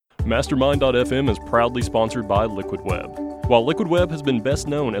Mastermind.fm is proudly sponsored by Liquid Web. While Liquid Web has been best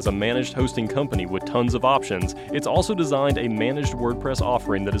known as a managed hosting company with tons of options, it's also designed a managed WordPress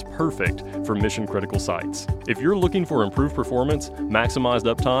offering that is perfect for mission-critical sites. If you're looking for improved performance,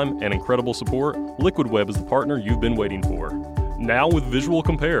 maximized uptime, and incredible support, Liquid Web is the partner you've been waiting for. Now with Visual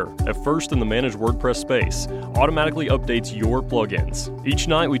Compare, a first in the managed WordPress space, automatically updates your plugins. Each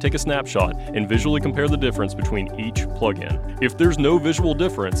night we take a snapshot and visually compare the difference between each plugin. If there's no visual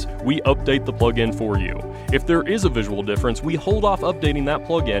difference, we update the plugin for you. If there is a visual difference, we hold off updating that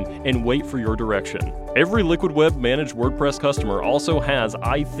plugin and wait for your direction. Every Liquid Web managed WordPress customer also has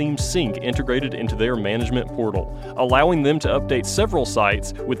iTheme Sync integrated into their management portal, allowing them to update several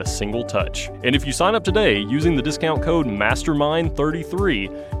sites with a single touch. And if you sign up today using the discount code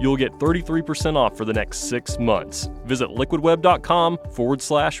MASTERMIND33, you'll get 33% off for the next 6 months. Visit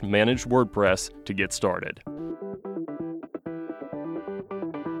liquidweb.com/managed WordPress to get started.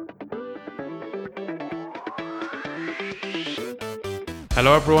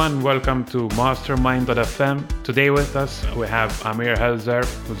 Hello everyone, welcome to Mastermind.fm. Today with us we have Amir Helzer,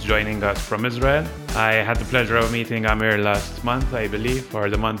 who's joining us from Israel. I had the pleasure of meeting Amir last month, I believe, or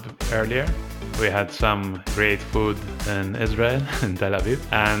the month earlier. We had some great food in Israel, in Tel Aviv.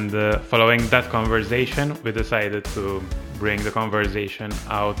 And following that conversation, we decided to bring the conversation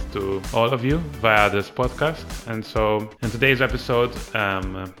out to all of you via this podcast. And so in today's episode,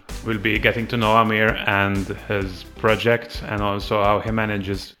 we'll be getting to know Amir and his project, and also how he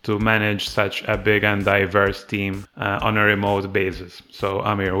manages to manage such a big and diverse team on a remote basis. So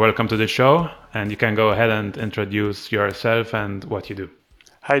Amir, welcome to the show, and you can go ahead and introduce yourself and what you do.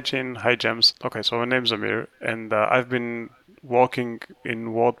 Hi Gene, hi James. Okay, so my name's Amir, and I've been working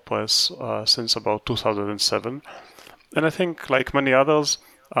in WordPress since about 2007. And I think, like many others,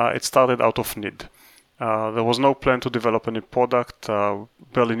 it started out of need. There was no plan to develop any product,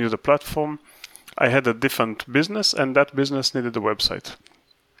 barely knew the platform. I had a different business, and that business needed a website.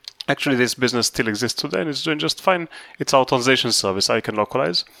 Actually, this business still exists today, and it's doing just fine. It's our translation service, I Can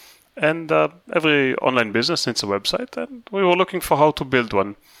Localize. And every online business needs a website, and we were looking for how to build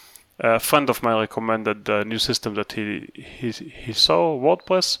one. A friend of mine recommended a new system that he saw,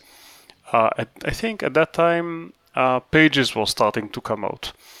 WordPress. I think at that time, pages were starting to come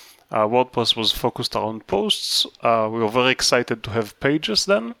out. WordPress was focused around posts. We were very excited to have pages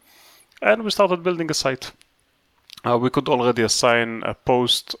then, and we started building a site. We could already assign a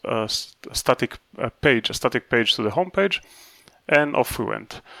post, a static page to the homepage, and off we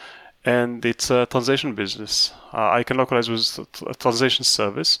went. And it's a translation business. I Can Localize with a translation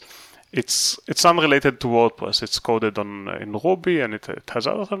service. It's unrelated to WordPress. It's coded in Ruby, and it has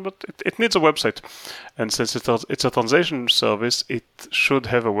other things, but it needs a website. And since it's a translation service, it should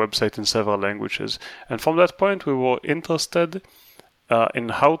have a website in several languages. And from that point, we were interested in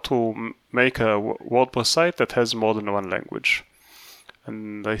how to make a WordPress site that has more than one language.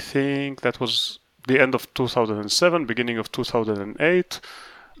 And I think that was the end of 2007, beginning of 2008.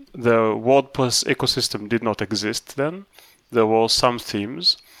 The WordPress ecosystem did not exist then. There were some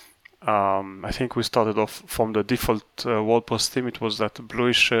themes. I think we started off from the default WordPress theme. It was that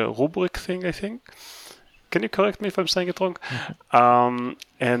bluish rubric thing, I think. Can you correct me if I'm saying it wrong? I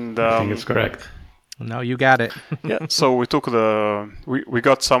think it's correct. No, you got it. Yeah, so we took we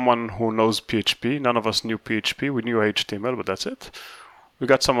got someone who knows PHP. None of us knew PHP. We knew HTML, but that's it. We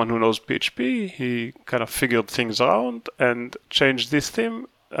got someone who knows PHP. He kind of figured things around and changed this theme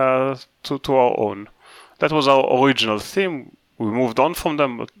to our own. That was our original theme. We moved on from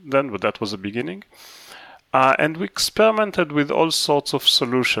them, but that was the beginning. And we experimented with all sorts of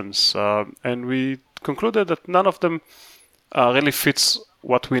solutions, and we concluded that none of them really fits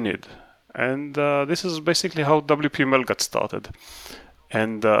what we need. And this is basically how WPML got started.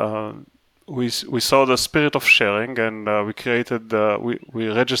 And we saw the spirit of sharing, and we created we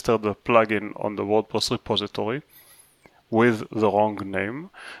registered the plugin on the WordPress repository with the wrong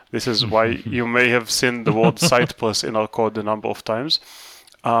name. This is why you may have seen the word SitePress in our code a number of times.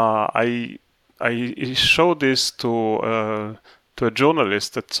 I showed this to a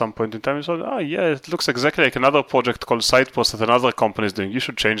journalist at some point in time. He said, yeah, it looks exactly like another project called SitePress that another company is doing. You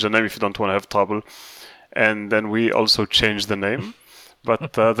should change the name if you don't want to have trouble. And then we also changed the name.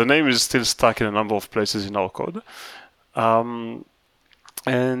 But the name is still stuck in a number of places in our code. And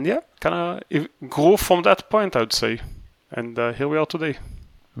yeah, kind of grew from that point, I would say. And here we are today.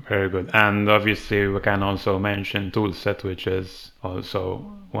 Very good. And obviously we can also mention Toolset, which is also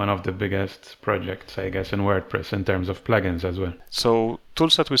one of the biggest projects, I guess, in WordPress in terms of plugins as well. So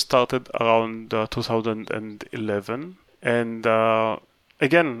Toolset we started around 2011. And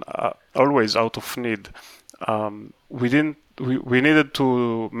again, always out of need. We we needed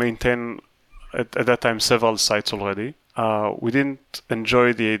to maintain at that time several sites already. We didn't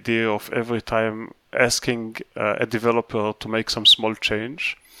enjoy the idea of every time asking a developer to make some small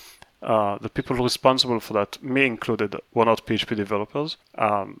change. The people responsible for that, me included, were not PHP developers.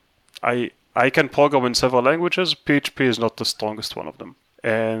 I can program in several languages. PHP is not the strongest one of them.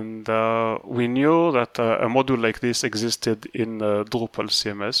 And we knew that a module like this existed in Drupal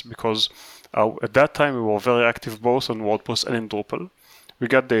CMS because at that time we were very active both on WordPress and in Drupal. We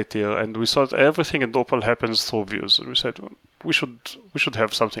got the idea, and we saw that everything in Drupal happens through views. And we said we should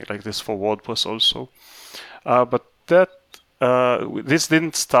have something like this for WordPress also. But this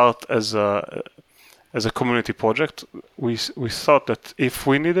didn't start as a community project. We thought that if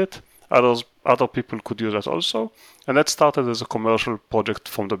we need it, other people could use that also, and that started as a commercial project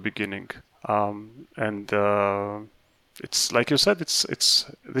from the beginning. It's like you said,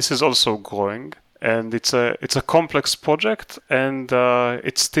 this is also growing, and it's a complex project, and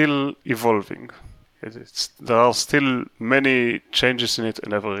it's still evolving. There are still many changes in it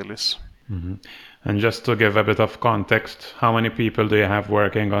in every release. Mm-hmm. And just to give a bit of context, how many people do you have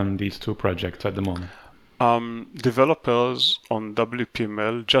working on these two projects at the moment? Developers on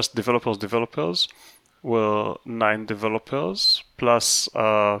WPML, just developers, were 9 developers, plus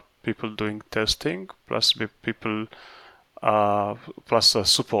people doing testing, plus people, plus a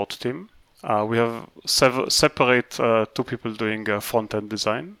support team. We have separate 2 people doing front-end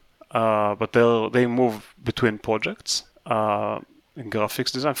design, but they move between projects in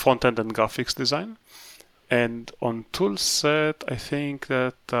graphics design, front-end and graphics design. And on toolset, I think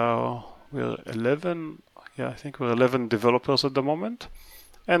that we're 11. Yeah, I think we're 11 developers at the moment.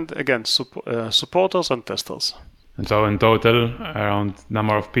 And again, supporters and testers. And so in total, around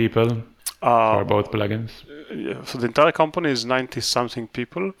number of people for both plugins? Yeah, so the entire company is 90-something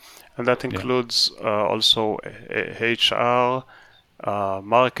people. And that includes also HR,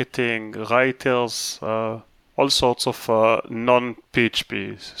 marketing, writers, all sorts of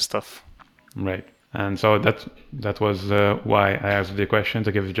non-PHP stuff. Right. And so that was why I asked the question,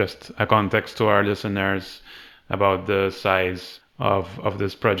 to give just a context to our listeners about the size of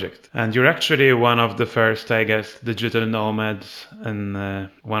this project. And you're actually one of the first, I guess, digital nomads, and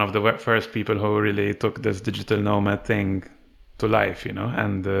one of the first people who really took this digital nomad thing to life,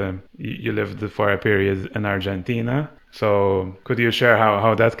 and you lived for a period in Argentina. So could you share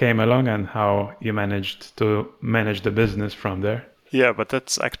how that came along and how you managed to manage the business from there? Yeah, but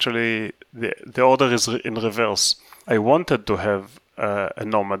that's actually, the order is in reverse. I wanted to have a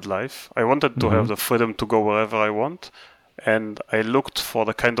nomad life. I wanted to have the freedom to go wherever I want. And I looked for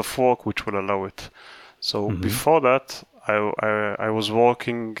the kind of work which will allow it. So before that, I was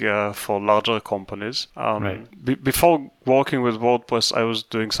working for larger companies. Before working with WordPress, I was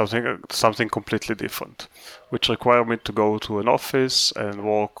doing something completely different, which required me to go to an office and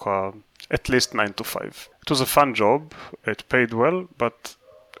work at least 9 to 5. It was a fun job. It paid well, but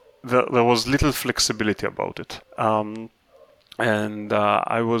there was little flexibility about it. And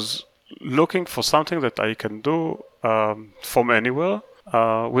I was looking for something that I can do from anywhere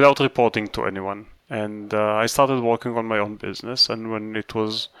without reporting to anyone. And I started working on my own business. And when it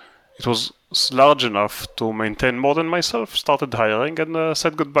was large enough to maintain more than myself, started hiring and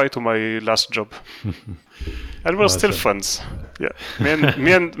said goodbye to my last job. And we're still friends. Yeah,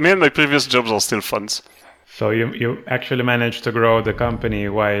 me and my previous jobs are still friends. So you actually managed to grow the company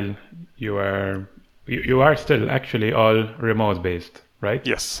while you are still actually all remote based, right?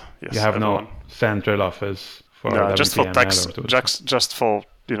 Yes. You have no central office for just for tax, just for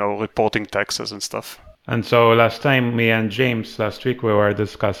reporting taxes and stuff. And so last time, me and James last week, we were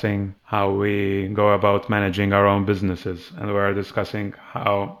discussing how we go about managing our own businesses, and we were discussing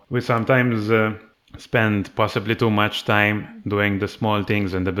how we sometimes spend possibly too much time doing the small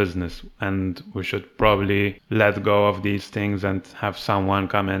things in the business, and we should probably let go of these things and have someone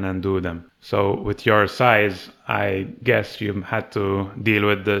come in and do them. So with your size, I guess you had to deal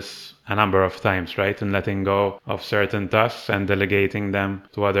with this a number of times, right? And letting go of certain tasks and delegating them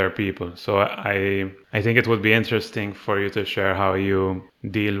to other people. So I think it would be interesting for you to share how you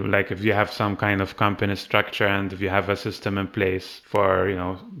deal, like if you have some kind of company structure and if you have a system in place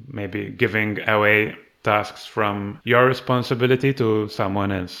for, maybe giving away tasks from your responsibility to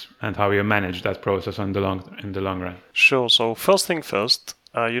someone else, and how you manage that process in the long run. Sure. So first thing first,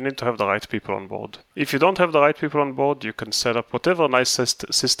 you need to have the right people on board. If you don't have the right people on board, you can set up whatever nice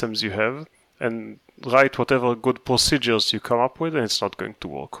systems you have and write whatever good procedures you come up with, and it's not going to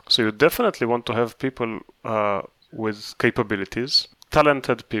work. So you definitely want to have people with capabilities,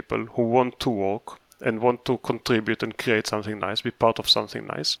 talented people who want to work, and want to contribute and create something nice, be part of something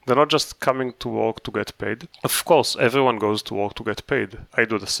nice. They're not just coming to work to get paid. Of course, everyone goes to work to get paid. I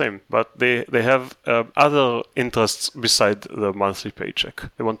do the same. But they have other interests beside the monthly paycheck.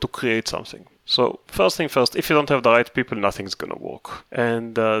 They want to create something. So first thing first, if you don't have the right people, nothing's going to work.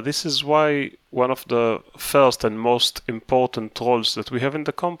 And this is why one of the first and most important roles that we have in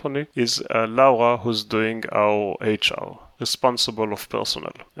the company is Laura, who's doing our HR, responsible of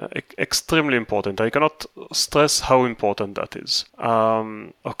personnel. Extremely important. I cannot stress how important that is.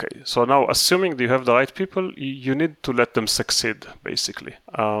 Okay, so now assuming that you have the right people, you need to let them succeed, basically.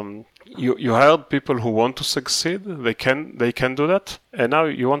 You hired people who want to succeed. They can do that, and now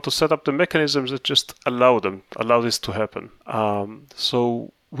you want to set up the mechanisms that just allow this to happen.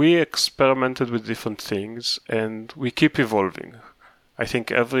 So we experimented with different things, and we keep evolving. I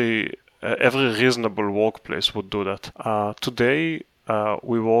think every reasonable workplace would do that. Today,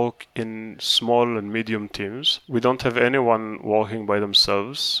 we work in small and medium teams. We don't have anyone working by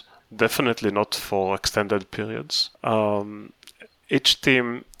themselves. Definitely not for extended periods. Each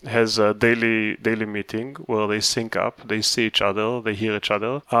team has a daily meeting where they sync up, they see each other, they hear each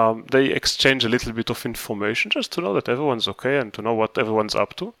other. They exchange a little bit of information just to know that everyone's okay and to know what everyone's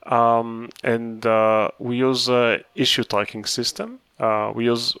up to. And we use a issue tracking system.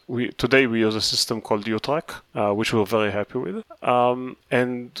 Today we use a system called UTrack, which we're very happy with.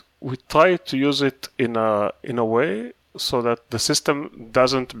 And we try to use it in a way so that the system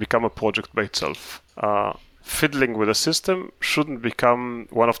doesn't become a project by itself. Fiddling with a system shouldn't become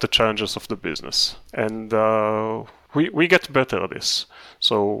one of the challenges of the business. And we get better at this.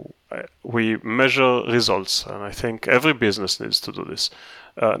 So we measure results. And I think every business needs to do this.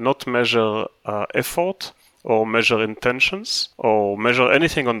 Not measure effort or measure intentions or measure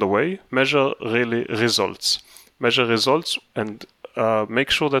anything on the way. Measure really results. Measure results and make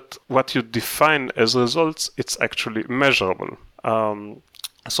sure that what you define as results, it's actually measurable.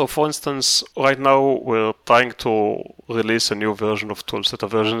 So for instance, right now we're trying to release a new version of Toolset, a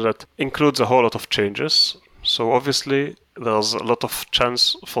version that includes a whole lot of changes. So obviously there's a lot of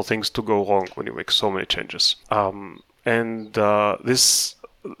chance for things to go wrong when you make so many changes. And this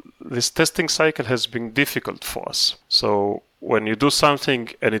testing cycle has been difficult for us. So when you do something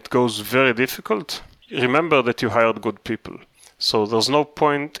and it goes very difficult, remember that you hired good people. So there's no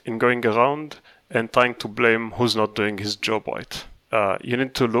point in going around and trying to blame who's not doing his job right. You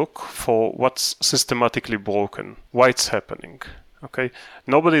need to look for what's systematically broken, why it's happening. Okay,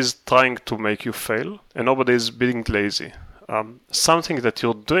 nobody is trying to make you fail, and nobody is being lazy. Something that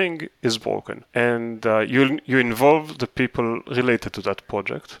you're doing is broken, and you involve the people related to that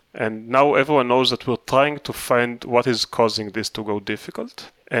project. And now everyone knows that we're trying to find what is causing this to go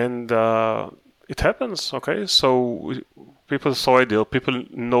difficult, and it happens. Okay, so people saw ideal, people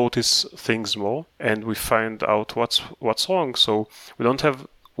notice things more, and we find out what's wrong. So we don't have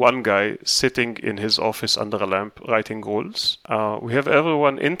one guy sitting in his office under a lamp writing rules. We have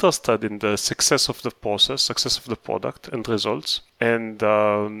everyone interested in the success of the process, success of the product and results, and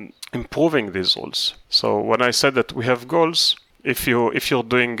improving these rules. So when I said that we have goals, if you're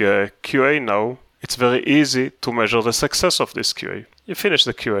doing a QA now, it's very easy to measure the success of this QA. You finish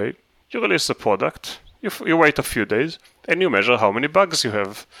the QA, you release the product, you wait a few days, and you measure how many bugs you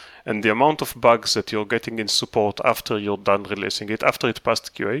have. And the amount of bugs that you're getting in support after you're done releasing it, after it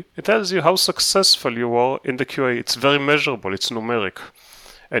passed QA, it tells you how successful you are in the QA. It's very measurable, it's numeric.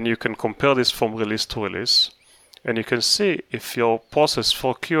 And you can compare this from release to release. And you can see if your process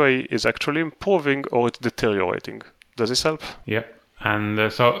for QA is actually improving or it's deteriorating. Does this help? Yeah.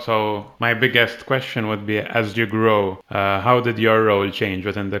 And so my biggest question would be, as you grow, how did your role change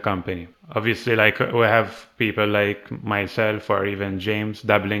within the company? Obviously, like we have people like myself or even James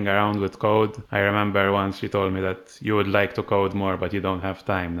dabbling around with code. I remember once you told me that you would like to code more, but you don't have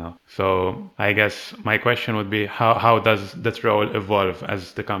time now. So I guess my question would be, how does that role evolve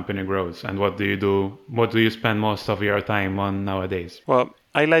as the company grows? And what do you do? What do you spend most of your time on nowadays? Well,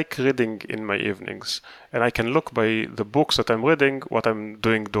 I like reading in my evenings, and I can look by the books that I'm reading what I'm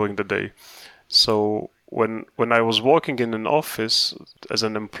doing during the day. So when I was working in an office as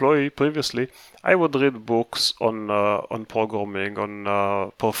an employee previously, I would read books on programming,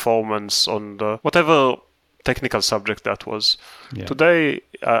 on performance, on whatever technical subject that was. Yeah. Today,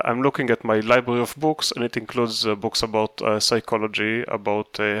 I'm looking at my library of books, and it includes books about psychology,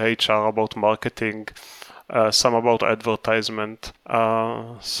 about HR, about marketing, some about advertisement.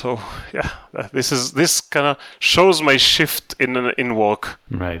 So yeah, this kind of shows my shift in work.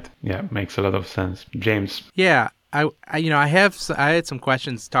 Right. Yeah, makes a lot of sense. James. Yeah, I had some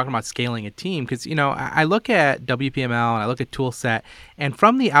questions talking about scaling a team because I look at WPML and I look at Toolset, and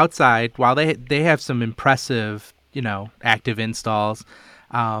from the outside, while they have some impressive active installs,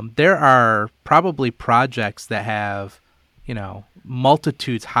 there are probably projects that have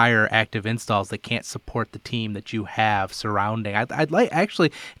multitudes higher active installs that can't support the team that you have surrounding. I'd like,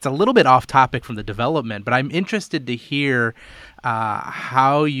 actually, it's a little bit off topic from the development, but I'm interested to hear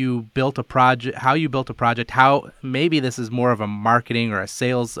how you built a project, how maybe this is more of a marketing or a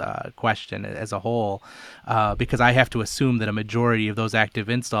sales question as a whole, because I have to assume that a majority of those active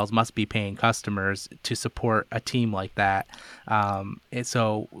installs must be paying customers to support a team like that. And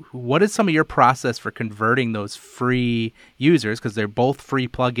so what is some of your process for converting those free users, because they're both free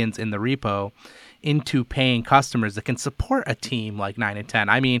plugins in the repo, into paying customers that can support a team like 9 and 10?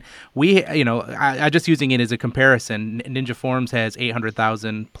 I mean, I just using it as a comparison, Ninja Forms has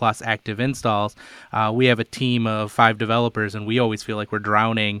 800,000 plus active installs. We have a team of 5 developers, and we always feel like we're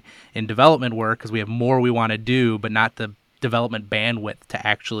drowning in development work because we have more we want to do, but not the development bandwidth to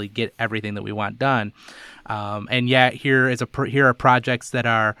actually get everything that we want done. And yet here are projects that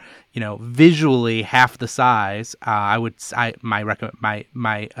are, visually half the size. My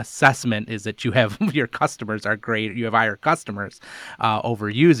assessment is that you have your customers are great. You have higher customers over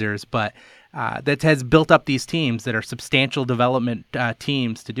users, but that has built up these teams that are substantial development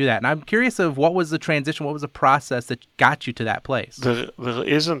teams to do that. And I'm curious of what was the transition, what was the process that got you to that place? There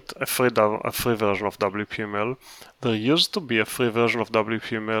isn't a free version of WPML. There used to be a free version of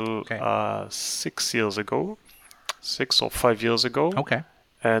WPML 6 years ago, 6 or 5 years ago. Okay.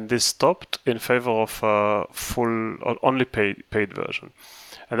 And this stopped in favor of a full, only paid version.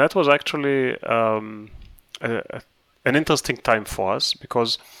 And that was actually an interesting time for us,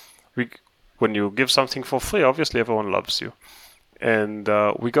 because when you give something for free, obviously everyone loves you. And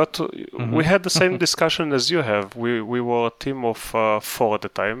we had the same discussion as you have. We were a team of 4 at the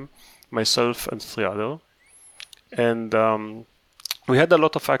time, myself and 3 others. And we had a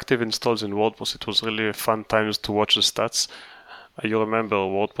lot of active installs in WordPress. It was really fun times to watch the stats. You remember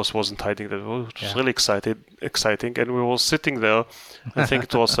WordPress wasn't hiding that. It was really exciting. And we were sitting there and thinking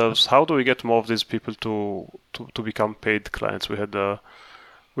to ourselves, how do we get more of these people to become paid clients? We had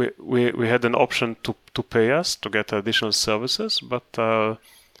we had an option to pay us to get additional services, but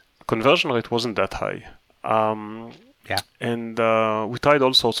conversion rate wasn't that high. And we tried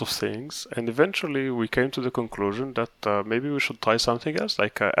all sorts of things, and eventually we came to the conclusion that maybe we should try something else,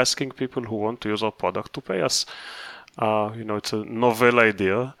 like asking people who want to use our product to pay us. It's a novel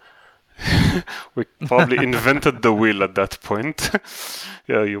idea. We probably invented the wheel at that point.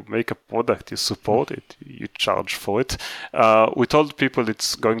 You make a product, you support it, you charge for it. We told people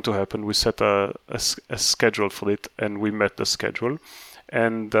it's going to happen. We set a schedule for it, and we met the schedule.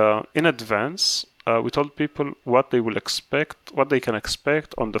 And in advance, we told people what they can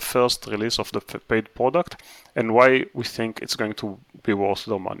expect on the first release of the paid product, and why we think it's going to be worth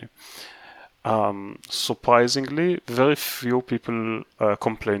their money. Surprisingly, very few people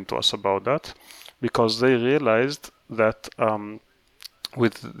complained to us about that, because they realized that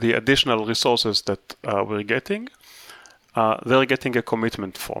with the additional resources that we're getting, they're getting a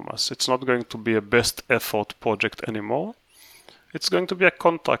commitment from us. It's not going to be a best effort project anymore. It's going to be a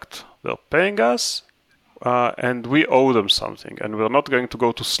contract. They're paying us, and we owe them something, and we're not going to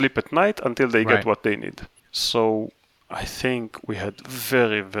go to sleep at night until they get what they need. So I think we had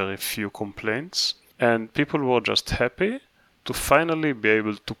very, very few complaints, and people were just happy to finally be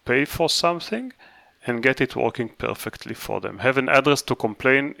able to pay for something and get it working perfectly for them. Have an address to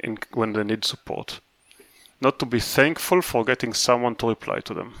complain when they need support. Not to be thankful for getting someone to reply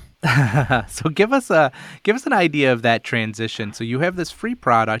to them. So give us an idea of that transition. So you have this free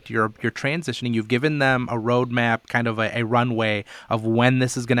product, you're transitioning, you've given them a roadmap, kind of a runway of when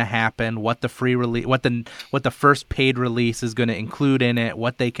this is going to happen, what the free release, what the first paid release is going to include in it,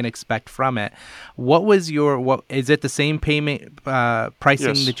 what they can expect from it. What is it the same payment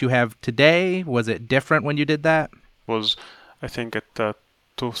pricing that you have today? Was it different when you did that? Was, I think, at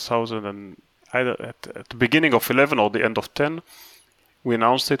 2000 and either at the beginning of 11 or the end of 10. We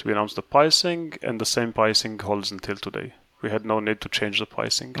announced the pricing, and the same pricing holds until today. We had no need to change the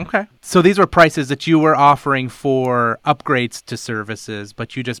pricing. Okay. So these were prices that you were offering for upgrades to services,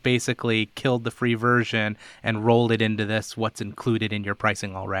 but you just basically killed the free version and rolled it into what's included in your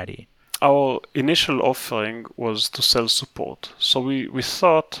pricing already. Our initial offering was to sell support. So we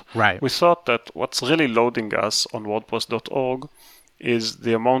thought that what's really loading us on WordPress.org is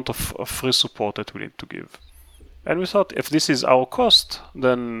the amount of free support that we need to give. And we thought, if this is our cost,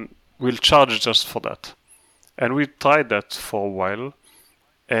 then we'll charge just for that. And we tried that for a while,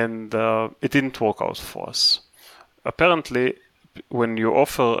 and it didn't work out for us. apparently, when you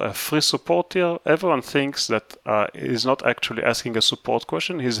offer a free support tier, everyone thinks that he's not actually asking a support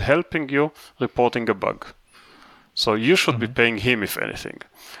question. He's helping you reporting a bug. So you should be paying him, if anything.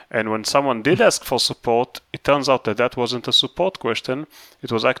 And when someone did ask for support, it turns out that wasn't a support question.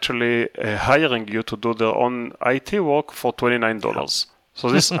 It was actually hiring you to do their own IT work for $29. So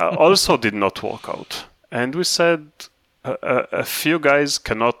this also did not work out. And we said a few guys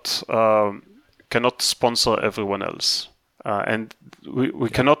cannot sponsor everyone else. And we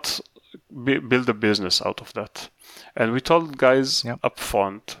cannot build a business out of that. And we told guys up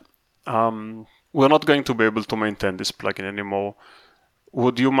front, we're not going to be able to maintain this plugin anymore.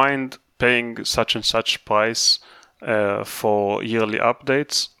 Would you mind paying such and such price for yearly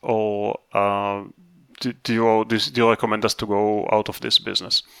updates, or do you recommend us to go out of this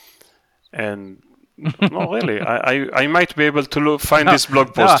business? And no, really, I might be able to find this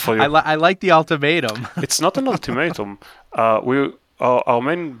blog post for you. I like the ultimatum. It's not an ultimatum. Our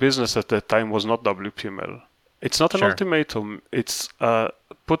main business at that time was not WPML. It's not an ultimatum. It's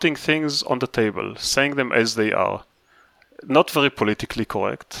putting things on the table, saying them as they are. Not very politically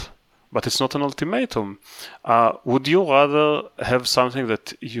correct, but it's not an ultimatum. Would you rather have something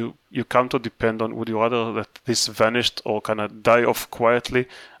that you come to depend on? Would you rather that this vanished or kind of die off quietly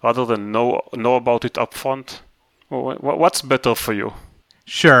rather than know about it upfront? What's better for you?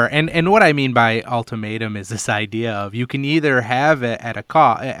 Sure, and what I mean by ultimatum is this idea of you can either have it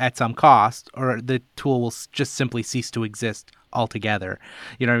at some cost, or the tool will just simply cease to exist altogether.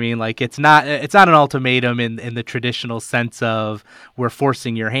 You know what I mean? Like it's not an ultimatum in the traditional sense of we're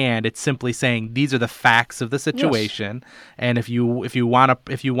forcing your hand. It's simply saying these are the facts of the situation, and if you want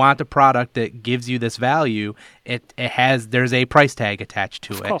a product that gives you this value, there's a price tag attached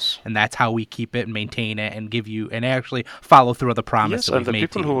to it, and that's how we keep it and maintain it and give you and actually follow through on the promise that we've made. Yes, and the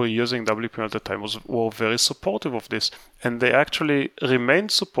people who were using WPML at the time were very supportive of this, and they actually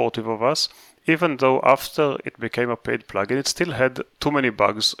remained supportive of us. Even though after it became a paid plugin, it still had too many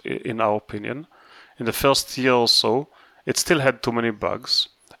bugs, in our opinion. In the first year or so, it still had too many bugs,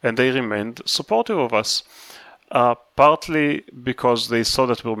 and they remained supportive of us. Partly because they saw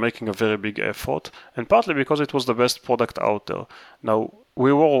that we were making a very big effort, and partly because it was the best product out there. Now,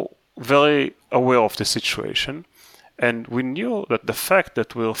 we were very aware of the situation, and we knew that the fact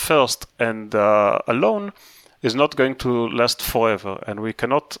that we were first and alone is not going to last forever, and we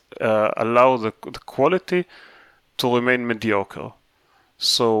cannot allow the quality to remain mediocre.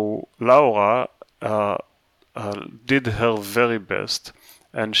 So Laura did her very best,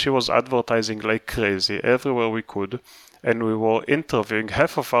 and she was advertising like crazy everywhere we could, and we were interviewing,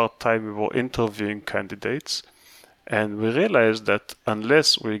 half of our time we were interviewing candidates, and we realized that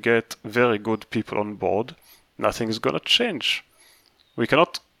unless we get very good people on board, nothing is going to change. We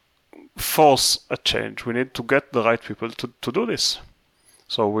cannot force a change. We need to get the right people to do this.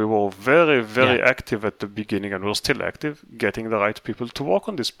 So we were very, very active at the beginning, and we're still active, getting the right people to work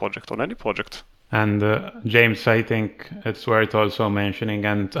on this project, on any project. And James, I think it's worth also mentioning,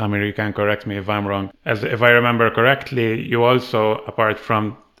 and Amir, you can correct me if I'm wrong, as if I remember correctly, you also, apart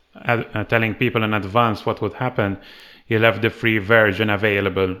from telling people in advance what would happen, you left the free version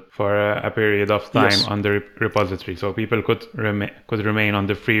available for a period of time on the repository. So people could remain on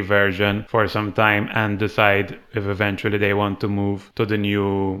the free version for some time and decide if eventually they want to move to the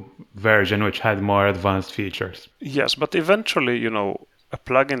new version, which had more advanced features. Yes, but eventually, a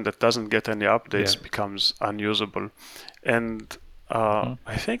plugin that doesn't get any updates becomes unusable. And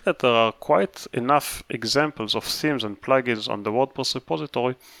I think that there are quite enough examples of themes and plugins on the WordPress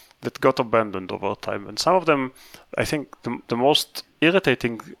repository that got abandoned over time. And some of them, I think the most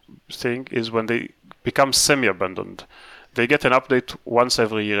irritating thing is when they become semi-abandoned. They get an update once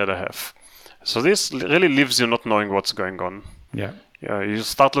every year and a half. So this really leaves you not knowing what's going on. Yeah. You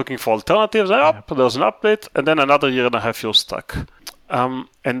start looking for alternatives, there's an update, and then another year and a half you're stuck.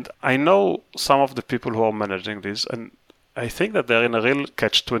 And I know some of the people who are managing this, and I think that they're in a real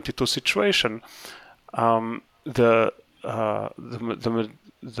catch-22 situation.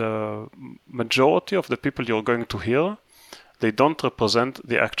 The majority of the people you're going to hear, they don't represent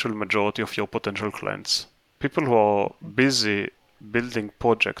the actual majority of your potential clients. People who are busy building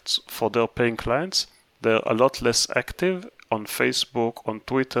projects for their paying clients, they're a lot less active on Facebook, on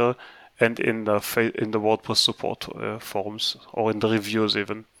Twitter, and in the WordPress support forums, or in the reviews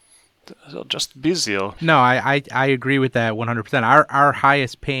even. They're just busier. No, I agree with that 100%. Our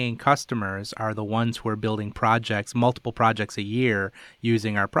highest paying customers are the ones who are building projects, multiple projects a year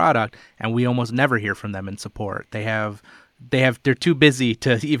using our product, and we almost never hear from them in support. They have they're too busy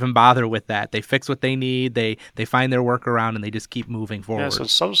to even bother with that. They fix what they need. They find their workaround and they just keep moving forward. Yeah,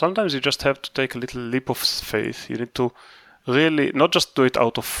 so sometimes you just have to take a little leap of faith. You need to really not just do it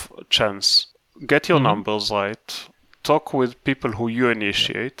out of chance. Get your numbers right. Talk with people who you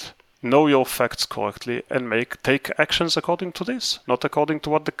initiate. Know your facts correctly and take actions according to this, not according to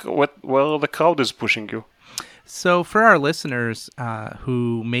where the crowd is pushing you. So for our listeners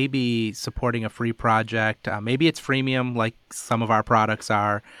who may be supporting a free project, maybe it's freemium like some of our products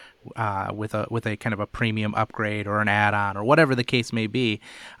are, with a kind of a premium upgrade or an add-on or whatever the case may be.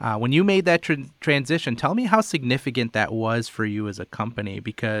 When you made that transition, tell me how significant that was for you as a company,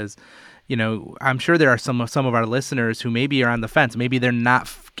 because I'm sure there are some of our listeners who maybe are on the fence. Maybe they're not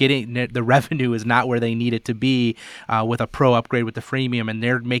getting the revenue is not where they need it to be with a pro upgrade with the freemium, and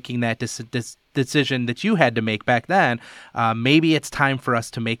they're making that decision that you had to make back then. Maybe it's time for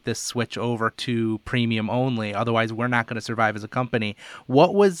us to make this switch over to premium only. Otherwise, we're not going to survive as a company.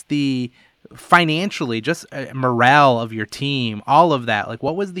 What was the financially, just morale of your team, all of that? Like,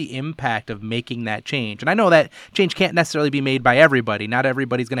 what was the impact of making that change? And I know that change can't necessarily be made by everybody. Not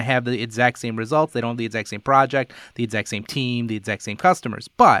everybody's going to have the exact same results. They don't have the exact same project, the exact same team, the exact same customers.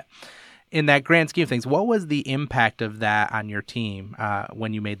 But in that grand scheme of things, what was the impact of that on your team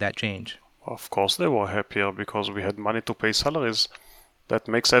when you made that change? Of course, they were happier because we had money to pay salaries. That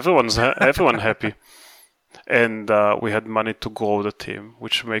makes everyone happy. And we had money to grow the team,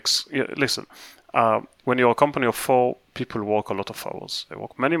 which makes... listen, when you're a company of 4, people work a lot of hours. They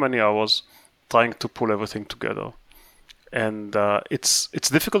work many, many hours trying to pull everything together. And it's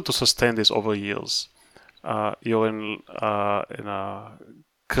difficult to sustain this over years. You're in a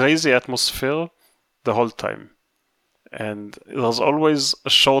crazy atmosphere the whole time. And there's always a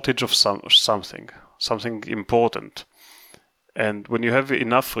shortage of something important. And when you have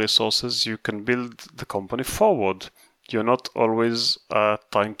enough resources, you can build the company forward. You're not always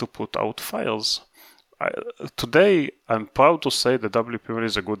trying to put out fires. Today, I'm proud to say that WPML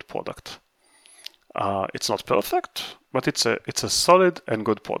is a good product. It's not perfect, but it's a solid and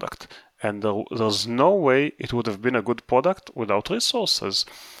good product. And there's no way it would have been a good product without resources.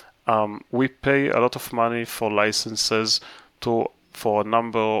 We pay a lot of money for licenses for a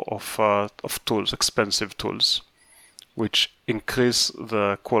number of tools, expensive tools, which increase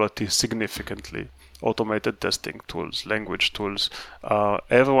the quality significantly. Automated testing tools, language tools.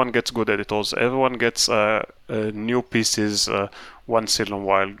 Everyone gets good editors. Everyone gets new pieces once in a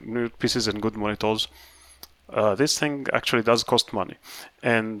while, new pieces and good monitors. This thing actually does cost money,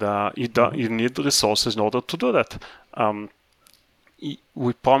 and you need resources in order to do that.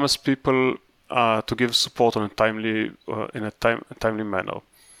 We promise people to give support in a timely manner.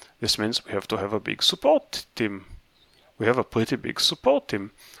 This means we have to have a big support team. We have a pretty big support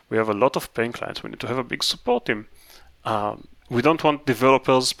team. We have a lot of paying clients. We need to have a big support team. We don't want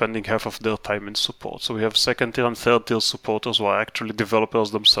developers spending half of their time in support. So we have second-tier and third-tier supporters who are actually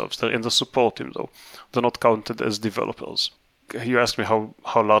developers themselves. They're in the support team, though. They're not counted as developers. You asked me how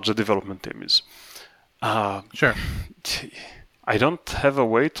large the development team is. Sure. I don't have a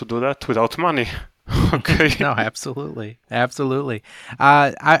way to do that without money. Okay. No, absolutely.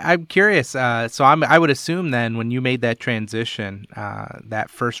 I'm curious. So I would assume then when you made that transition, that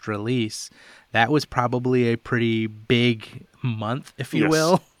first release, that was probably a pretty big month, if you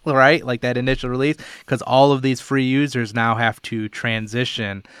will, right? Like that initial release, because all of these free users now have to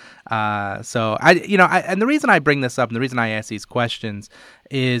transition. And the reason I bring this up and the reason I ask these questions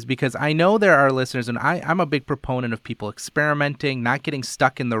is because I know there are listeners, and I'm a big proponent of people experimenting, not getting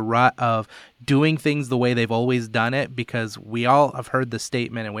stuck in the rut of doing things the way they've always done it, because we all have heard the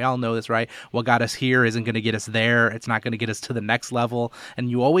statement and we all know this, right? What got us here isn't going to get us there. It's not going to get us to the next level. And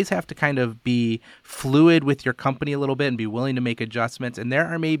you always have to kind of be fluid with your company a little bit and be willing to make adjustments. And there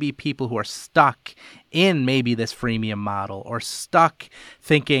are maybe people who are stuck in maybe this freemium model or stuck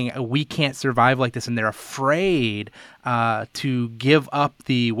thinking we can't survive like this, and they're afraid to give up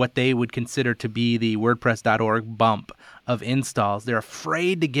what they would consider to be the WordPress.org bump of installs. They're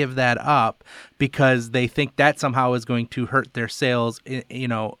afraid to give that up because they think that somehow is going to hurt their sales,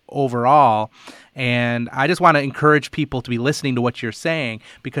 overall. And I just want to encourage people to be listening to what you're saying,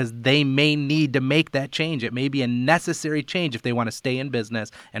 because they may need to make that change. It may be a necessary change if they want to stay in business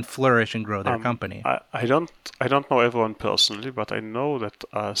and flourish and grow their company. I don't know everyone personally, but I know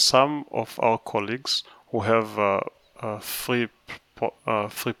that some of our colleagues who have free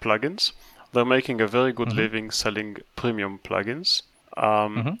plugins, they're making a very good living selling premium plugins.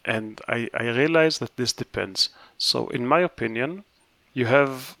 And I realize that this depends. So in my opinion,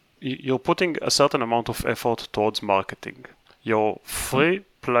 you're putting a certain amount of effort towards marketing. Your free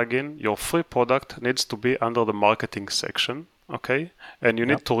plugin, your free product needs to be under the marketing section, okay? And you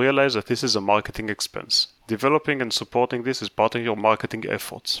need to realize that this is a marketing expense. Developing and supporting this is part of your marketing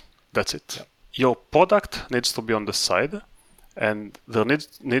efforts. That's it. Yep. Your product needs to be on the side, and there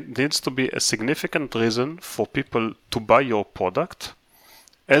needs to be a significant reason for people to buy your product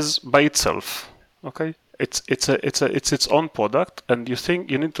as by itself, okay? It's its own product, and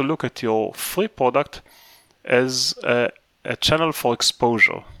you need to look at your free product as a channel for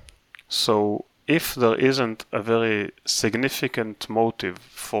exposure. So if there isn't a very significant motive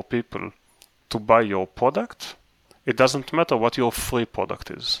for people to buy your product, it doesn't matter what your free product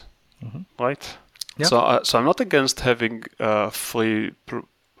is, right? Yep. So I'm not against having free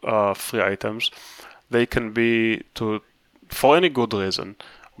items. They can be for any good reason,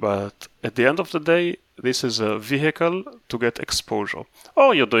 but at the end of the day, this is a vehicle to get exposure.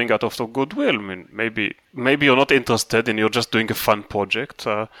 Or you're doing it out of goodwill. I mean, maybe you're not interested and you're just doing a fun project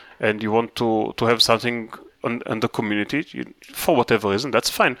and you want to have something on the community for whatever reason. That's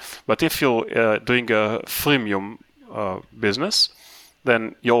fine. But if you're doing a freemium business,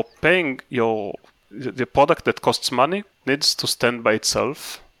 then you're paying the product that costs money needs to stand by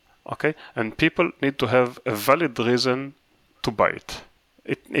itself, okay? And people need to have a valid reason to buy it.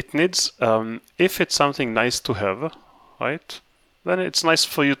 It needs, if it's something nice to have, right, then it's nice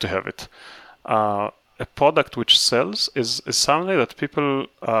for you to have it. A product which sells is something that people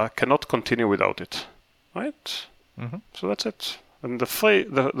cannot continue without it, right? So that's it. And the free,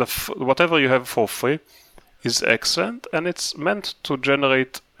 whatever you have for free is excellent, and it's meant to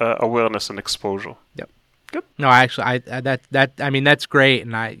generate awareness and exposure. Yep. Good. No, actually, that's great,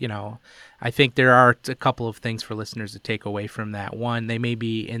 and I think there are a couple of things for listeners to take away from that. One, they may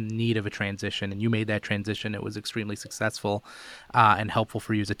be in need of a transition, and you made that transition. It was extremely successful and helpful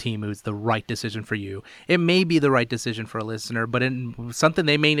for you as a team. It was the right decision for you. It may be the right decision for a listener, but something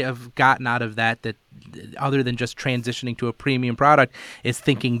they may have gotten out of that other than just transitioning to a premium product is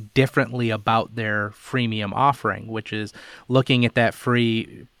thinking differently about their freemium offering, which is looking at that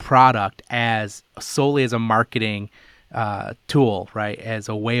free product as solely as a marketing tool, right, as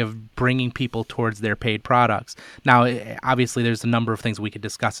a way of bringing people towards their paid products. Now, obviously, there's a number of things we could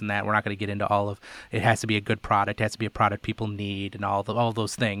discuss in that. We're not going to get into all of it. Has to be a good product, it has to be a product people need, and all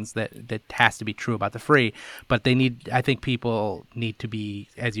those things that has to be true about the free. But I think people need to be,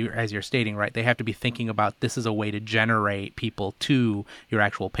 as you're stating, right, they have to be thinking about this is a way to generate people to your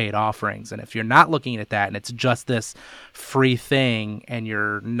actual paid offerings. And if you're not looking at that and it's just this free thing and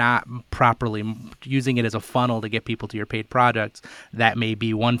you're not properly using it as a funnel to get people to your paid products, that may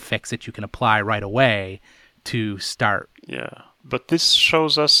be one fix that you can apply right away to start. Yeah, but this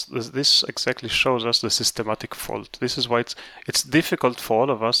exactly shows us the systematic fault. This is why it's difficult for all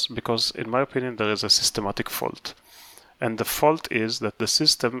of us, because in my opinion there is a systematic fault, and the fault is that the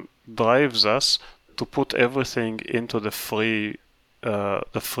system drives us to put everything into the free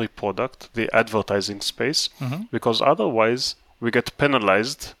product, the advertising space, because otherwise we get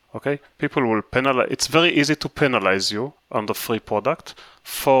penalized. Okay, people will penalize. It's very easy to penalize you on the free product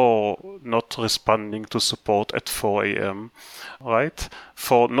for not responding to support at 4 a.m., right?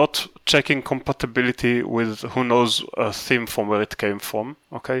 For not checking compatibility with who knows a theme from where it came from.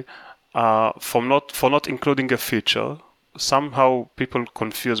 Okay, for not including a feature. Somehow people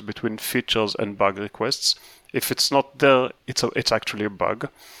confuse between features and bug requests. If it's not there, it's actually a bug.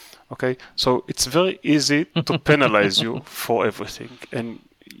 Okay, so it's very easy to penalize you for everything, and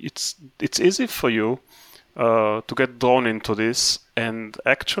it's easy for you to get drawn into this and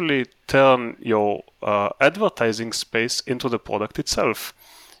actually turn your advertising space into the product itself.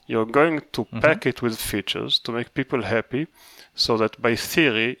 You're going to pack it with features to make people happy, so that by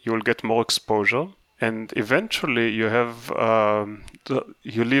theory you'll get more exposure, and eventually you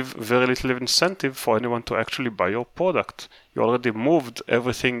leave very little incentive for anyone to actually buy your product. You already moved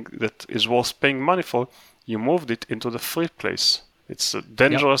everything that is worth paying money for. You moved it into the free place. It's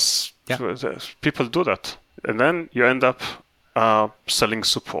dangerous. Yep. People do that. And then you end up selling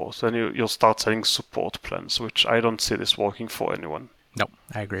support. Then you'll start selling support plans, which I don't see this working for anyone. No,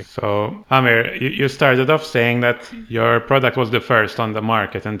 I agree. So, Amir, you started off saying that your product was the first on the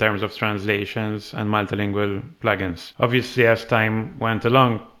market in terms of translations and multilingual plugins. Obviously, as time went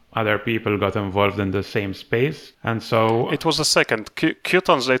along, other people got involved in the same space. And so... It was a second.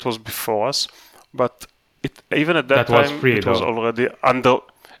 Qtranslate was before us, but... Even at that time, was free, it was already under,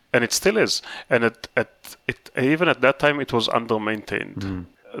 and it still is. And even at that time, it was under-maintained.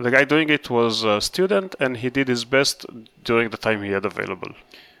 The guy doing it was a student, and he did his best during the time he had available.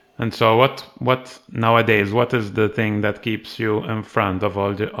 And so what nowadays, what is the thing that keeps you in front of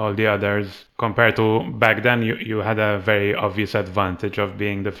all the others compared to back then? You had a very obvious advantage of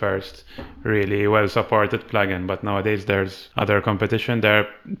being the first really well supported plugin, but nowadays there's other competition. There are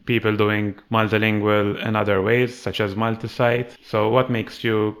people doing multilingual in other ways, such as multi-site. So what makes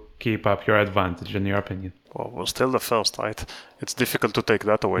you keep up your advantage in your opinion? Well, we're still the first, right? It's difficult to take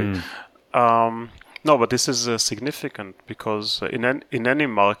that away. No, but this is significant because in any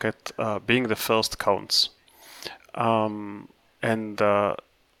market, being the first counts. And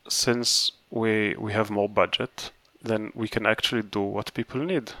since we have more budget, then we can actually do what people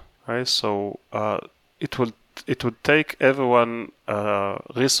need, right? So it would take everyone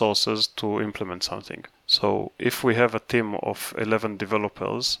resources to implement something. So if we have a team of 11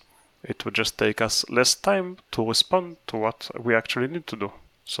 developers, it would just take us less time to respond to what we actually need to do.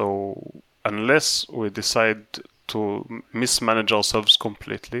 So unless we decide to mismanage ourselves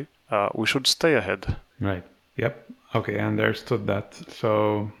completely, we should stay ahead. Right. Yep. Okay, understood that.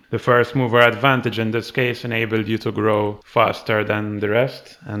 So the first mover advantage in this case enabled you to grow faster than the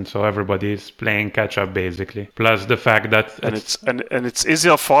rest, and so everybody's playing catch up basically. Plus the fact that it's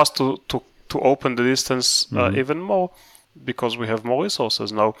easier for us to open the distance even more because we have more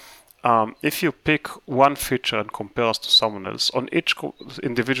resources now. If you pick one feature and compare us to someone else on each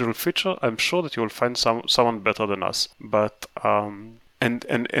individual feature, I'm sure that you will find someone better than us. But and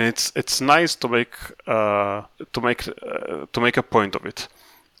it's nice to make a point of it.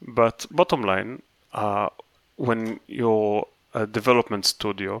 But bottom line, when you're a development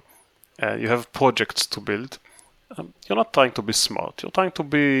studio, you have projects to build. You're not trying to be smart. You're trying to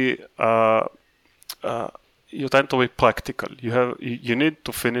be practical. You need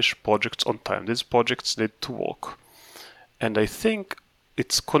to finish projects on time. These projects need to work. And I think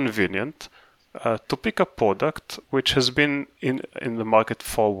it's convenient to pick a product which has been in the market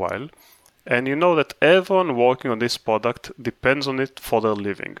for a while. And you know that everyone working on this product depends on it for their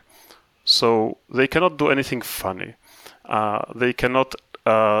living. So they cannot do anything funny. They cannot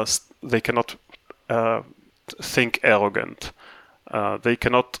think arrogant. They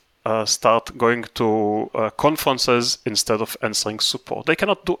cannot start going to conferences instead of answering support. They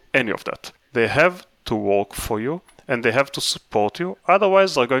cannot do any of that. They have to work for you and they have to support you.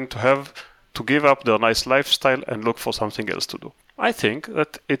 Otherwise, they're going to have to give up their nice lifestyle and look for something else to do. I think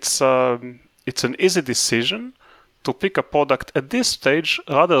that it's an easy decision to pick a product at this stage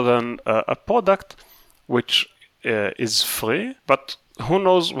rather than a product which is free, but who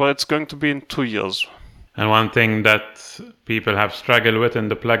knows where it's going to be in 2 years. And one thing that people have struggled with in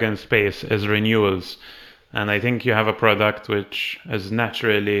the plugin space is renewals. And I think you have a product which is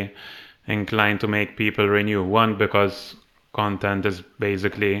naturally inclined to make people renew. One, because content is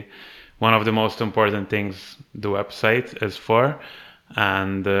basically one of the most important things the website is for.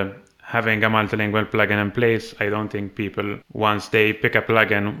 And having a multilingual plugin in place, I don't think people, once they pick a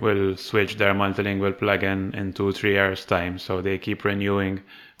plugin, will switch their multilingual plugin in 2-3 years' time. So they keep renewing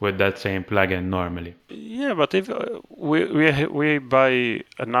with that same plugin normally. Yeah, but if we buy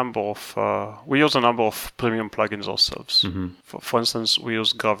a number of we use a number of premium plugins ourselves. Mm-hmm. For instance, we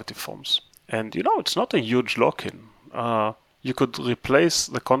use Gravity Forms, and it's not a huge lock-in. You could replace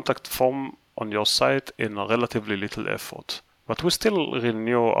the contact form on your site in a relatively little effort, but we still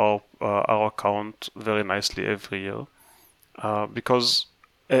renew our account very nicely every year because.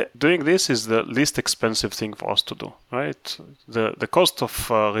 Doing this is the least expensive thing for us to do, right? The cost of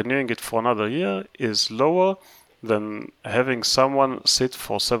renewing it for another year is lower than having someone sit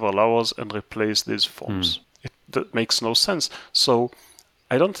for several hours and replace these forms. That makes no sense. So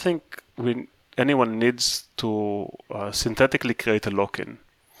I don't think anyone needs to synthetically create a lock-in.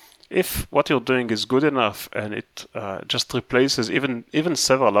 If what you're doing is good enough and it just replaces even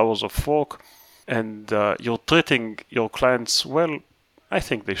several hours of work and you're treating your clients well, I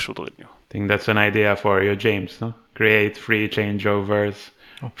think they should renew. I think that's an idea for you, James, no? Create free changeovers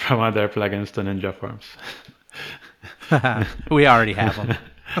from other plugins to Ninja Forms. We already have them.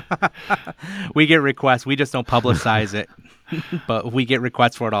 We get requests. We just don't publicize it. But we get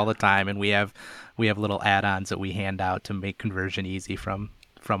requests for it all the time, and we have little add-ons that we hand out to make conversion easy from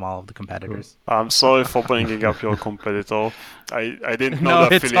all of the competitors. I'm sorry for bringing up your competitor. I didn't know no,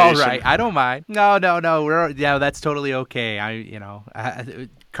 the affiliation. No, it's all right. I don't mind. No. That's totally okay.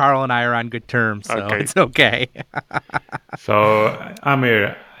 Carl and I are on good terms, so It's okay. So,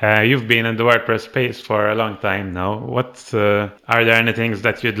 Amir, you've been in the WordPress space for a long time now. Are there any things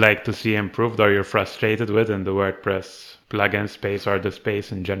that you'd like to see improved or you're frustrated with in the WordPress plugin space or the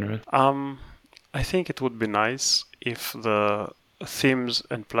space in general? I think it would be nice if the themes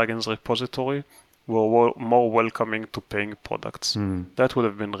and plugins repository were more welcoming to paying products. That would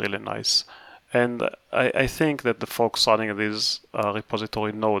have been really nice. And I think that the folks running this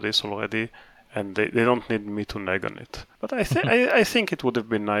repository know this already, and they don't need me to nag on it. But I think it would have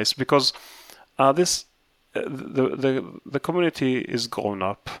been nice because the community is grown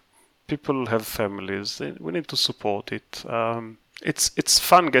up. People have families. We need to support it. It's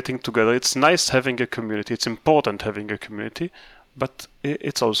fun getting together. It's nice having a community. It's important having a community, but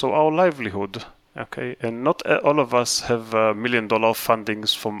it's also our livelihood. Okay, and not all of us have $1 million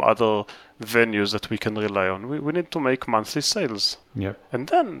fundings from other venues that we can rely on. We need to make monthly sales. Yep. And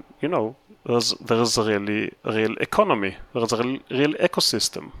then, there's a real economy. There's a real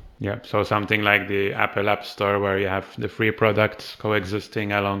ecosystem. Yeah, so something like the Apple App Store where you have the free products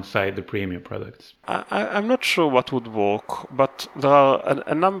coexisting alongside the premium products. I'm not sure what would work, but there are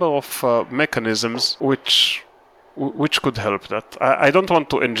a number of mechanisms which could help that. I don't want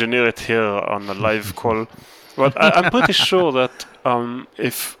to engineer it here on a live call, but I'm pretty sure that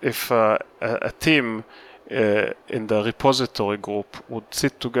if a team in the repository group would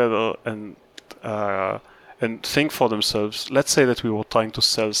sit together and think for themselves, let's say that we were trying to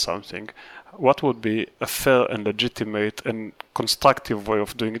sell something, what would be a fair and legitimate and constructive way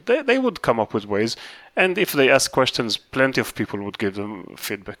of doing it? They would come up with ways. And if they ask questions, plenty of people would give them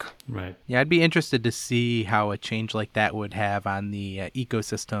feedback. Right. Yeah, I'd be interested to see how a change like that would have on the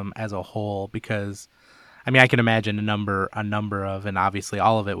ecosystem as a whole, because I can imagine a number of, and obviously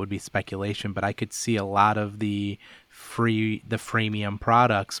all of it would be speculation, but I could see a lot of the freemium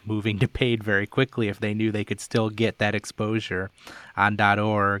products moving to paid very quickly if they knew they could still get that exposure on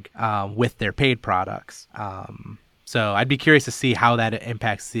 .org with their paid products. So I'd be curious to see how that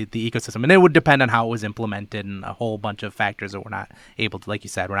impacts the ecosystem. And it would depend on how it was implemented and a whole bunch of factors that we're not able to, like you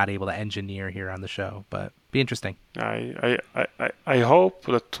said, we're not able to engineer here on the show. But be interesting. I hope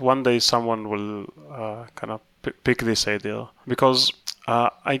that one day someone will kind of pick this idea, because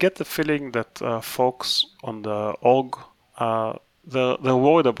I get the feeling that folks on the org, they're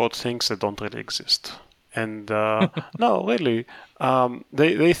worried about things that don't really exist. And no, really,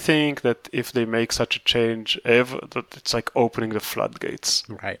 they think that if they make such a change, that it's like opening the floodgates.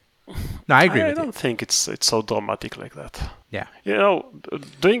 Right. No, I agree with you. I don't think it's so dramatic like that. Yeah.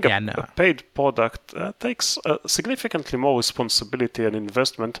 Doing a paid product takes significantly more responsibility and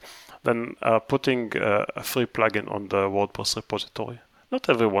investment than putting a free plugin on the WordPress repository. Not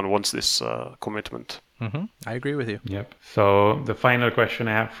everyone wants this commitment. Mm-hmm. I agree with you. Yep. So the final question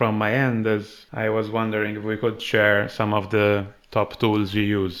I have from my end is, I was wondering if we could share some of the top tools you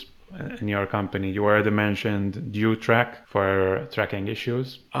use in your company. You already mentioned DueTrack for tracking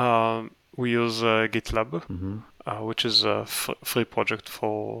issues. We use GitLab, which is a free project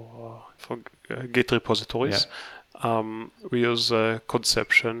for Git repositories. Yeah. We use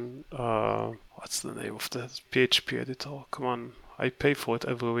Codeception. What's the name of the PHP editor? Come on. I pay for it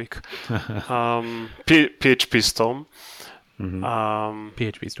every week. PHP Storm.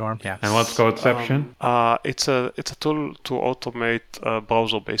 PHP Storm, yeah. And what's Codeception? It's a tool to automate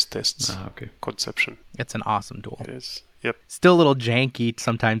browser-based tests. Okay. Codeception. It's an awesome tool. It is. Yep. Still a little janky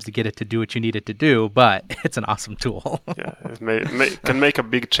sometimes to get it to do what you need it to do, but it's an awesome tool. Yeah, it can make a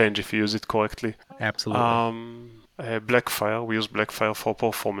big change if you use it correctly. Absolutely. Blackfire. We use Blackfire for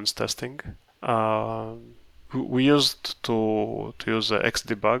performance testing. We used to use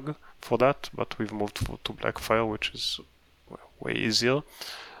Xdebug for that, but we've moved to Blackfire, which is way easier.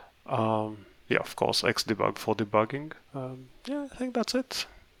 Of course, Xdebug for debugging. I think that's it.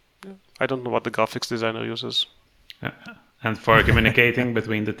 Yeah. I don't know what the graphics designer uses. And for communicating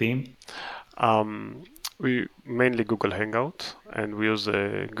between the team? We mainly Google Hangout, and we use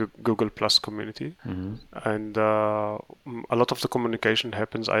the Google Plus community. Mm-hmm. And a lot of the communication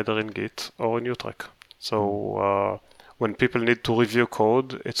happens either in Git or in UTrack. So when people need to review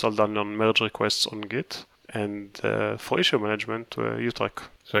code, it's all done on merge requests on Git, and for issue management, UTrack.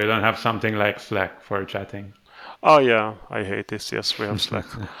 So you don't have something like Slack for chatting? Oh yeah, I hate this. Yes, we have Slack.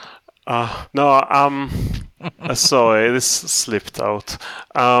 Sorry, this slipped out.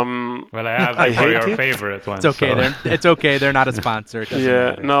 Well, I asked for your favorite one. It's okay. So. It's okay. They're not a sponsor.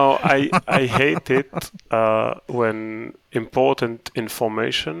 I hate it when important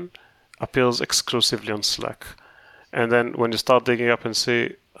information appears exclusively on Slack. And then when you start digging up and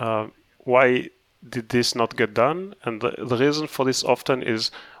see why did this not get done? And the reason for this often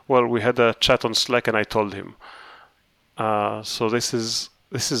is, well, we had a chat on Slack and I told him. So this is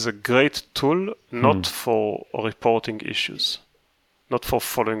a great tool, not for reporting issues, not for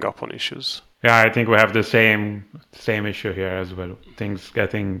following up on issues. Yeah, I think we have the same issue here as well. Things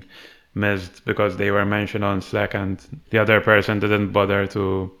getting missed because they were mentioned on Slack and the other person didn't bother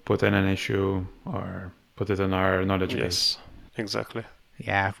to put in an issue or put it in our knowledge base. Yes, exactly.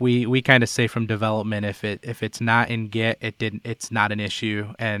 Yeah, we kind of say from development, if it's not in Git, it's not an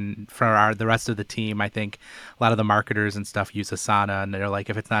issue. And for the rest of the team, I think a lot of the marketers and stuff use Asana, and they're like,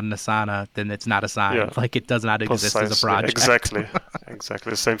 if it's not in Asana, then it's not assigned. Yeah. Like it does not exist as a project. Exactly,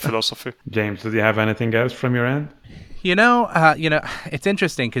 the same philosophy. James, did you have anything else from your end? It's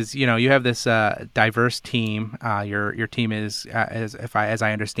interesting because you have this diverse team. Your team is, as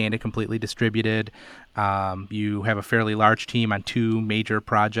I understand it, completely distributed. You have a fairly large team on 2 major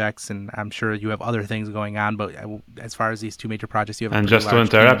projects, and I'm sure you have other things going on. But as far as these 2 major projects, you have. And just to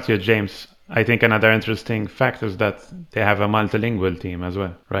interrupt you, James, I think another interesting fact is that they have a multilingual team as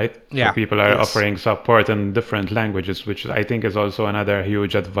well, right? Yeah. So people are offering support in different languages, which I think is also another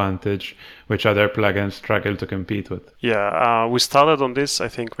huge advantage, which other plugins struggle to compete with. Yeah, we started on this, I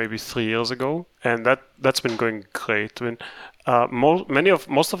think, maybe 3 years ago, and that's been going great. I mean,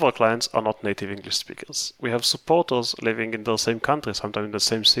 most of our clients are not native English speakers. We have supporters living in the same country, sometimes in the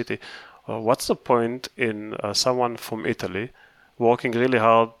same city. What's the point in someone from Italy working really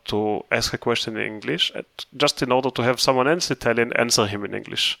hard to ask a question in English just in order to have someone else Italian answer him in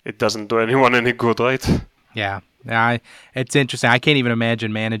English? It doesn't do anyone any good, right? Yeah. It's interesting. I can't even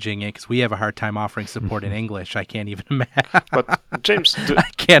imagine managing it because we have a hard time offering support in English. I can't even imagine. But James, I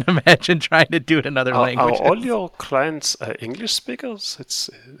can't imagine trying to do it in other languages. Are all your clients English speakers? It's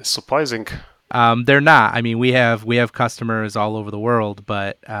surprising. They're not. I mean, we have customers all over the world,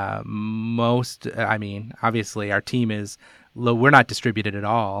 but obviously our team is. We're not distributed at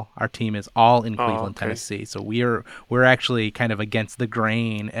all. Our team is all in Cleveland, Tennessee. So we're actually kind of against the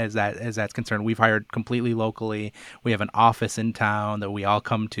grain as that's concerned. We've hired completely locally. We have an office in town that we all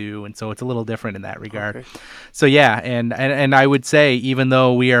come to, and so it's a little different in that regard. Okay. So yeah, and I would say even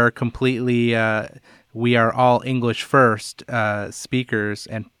though we are completely we are all English first speakers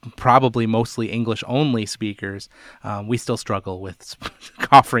and probably mostly English only speakers, we still struggle with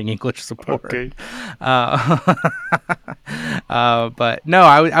offering English support. Okay. But no,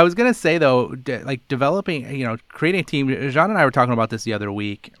 I was going to say though, like developing, creating a team, Jean and I were talking about this the other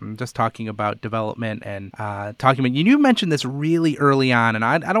week, just talking about development and talking about, you mentioned this really early on, and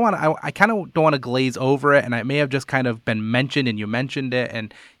I kind of don't want to glaze over it, and it may have just kind of been mentioned and you mentioned it,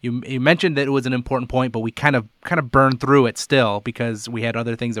 and you mentioned that it was an important point, but we kind of burned through it still because we had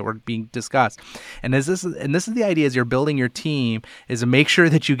other things that were being discussed. And this is the idea as you're building your team, is to make sure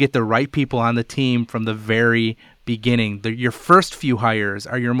that you get the right people on the team from the very beginning. Your first few hires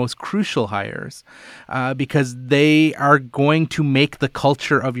are your most crucial hires because they are going to make the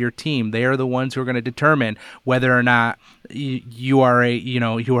culture of your team. They are the ones who are going to determine whether or not you are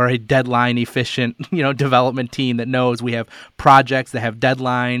a deadline efficient development team that knows we have projects that have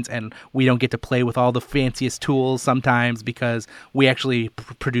deadlines and we don't get to play with all the fanciest tools sometimes because we actually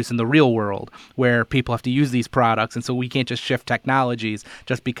produce in the real world where people have to use these products, and so we can't just shift technologies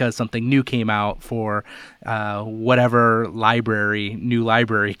just because something new came out for whatever new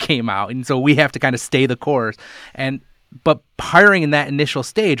library came out, and so we have to kind of stay the course. But hiring in that initial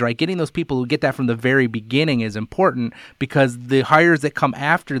stage, right, getting those people who get that from the very beginning is important because the hires that come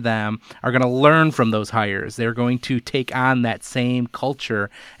after them are going to learn from those hires. They're going to take on that same culture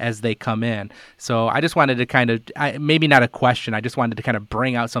as they come in. So I just wanted to kind of, maybe not a question, I just wanted to kind of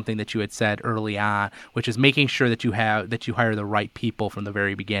bring out something that you had said early on, which is making sure that you hire the right people from the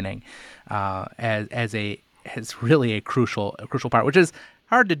very beginning as really a crucial part, which is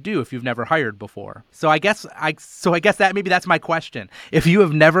hard to do if you've never hired before. So I guess that maybe that's my question. If you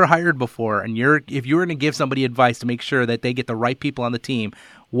have never hired before and if you were going to give somebody advice to make sure that they get the right people on the team,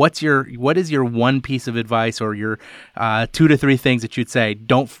 what is your one piece of advice or your 2 to 3 things that you'd say,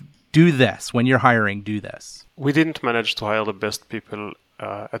 don't do this when you're hiring, do this? We didn't manage to hire the best people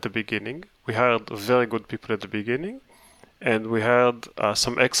at the beginning. We hired very good people at the beginning, and we hired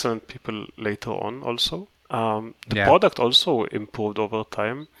some excellent people later on also. The product also improved over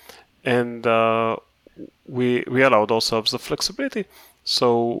time, and we allowed ourselves the flexibility.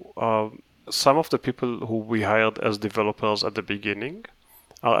 So some of the people who we hired as developers at the beginning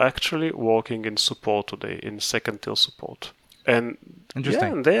are actually working in support today, in second-tier support. And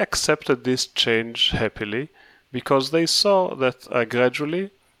and they accepted this change happily because they saw that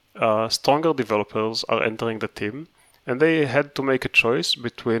gradually stronger developers are entering the team. And they had to make a choice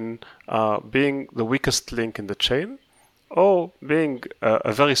between being the weakest link in the chain or being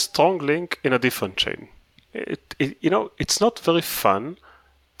a very strong link in a different chain. It's not very fun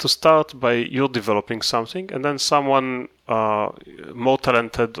to start by you developing something and then someone more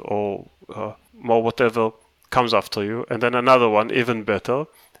talented or more whatever comes after you, and then another one even better,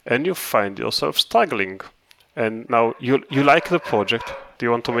 and you find yourself struggling. And now you like the project. Do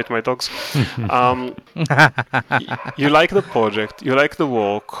you want to meet my dogs? You like the project. You like the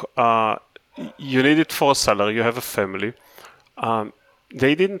work. You need it for a salary. You have a family.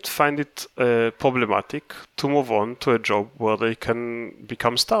 They didn't find it problematic to move on to a job where they can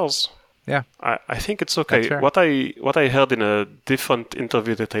become stars. Yeah, I think it's okay. What I heard in a different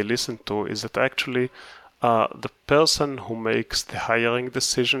interview that I listened to is that actually the person who makes the hiring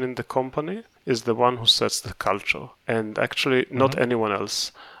decision in the company is the one who sets the culture, and actually not anyone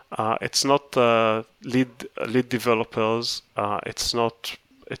else. It's not lead developers. It's not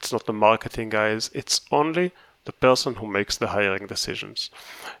the marketing guys. It's only the person who makes the hiring decisions,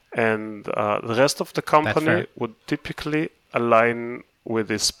 and the rest of the company would typically align with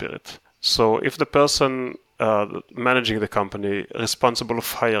this spirit. So if the person managing the company, responsible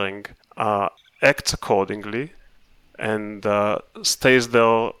of hiring, acts accordingly and stays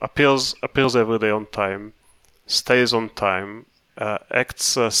there, appears every day on time, stays on time,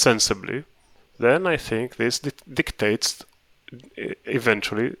 acts sensibly, then I think this dictates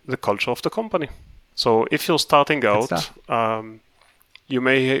eventually the culture of the company. So if you're starting out, when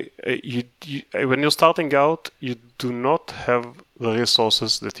you're starting out, you do not have the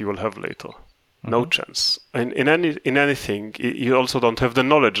resources that you will have later. No chance. And in anything, you also don't have the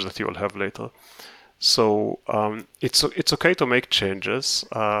knowledge that you will have later. So it's okay to make changes.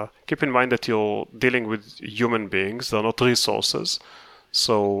 Keep in mind that you're dealing with human beings; they're not resources.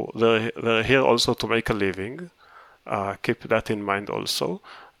 So they're here also to make a living. Keep that in mind also.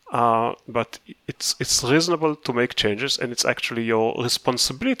 But it's reasonable to make changes, and it's actually your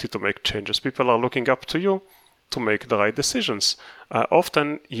responsibility to make changes. People are looking up to you to make the right decisions.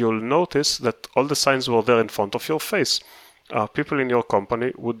 Often you'll notice that all the signs were there in front of your face. People in your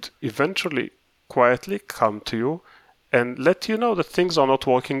company would eventually quietly come to you and let you know that things are not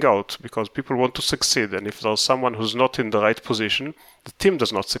working out because people want to succeed. And if there's someone who's not in the right position, the team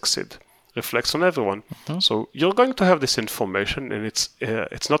does not succeed. Reflects on everyone. So you're going to have this information, and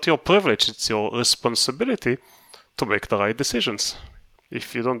it's not your privilege, it's your responsibility to make the right decisions.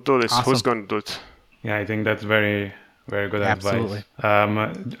 If you don't do this, who's going to do it? Yeah, I think that's very, very good Absolutely.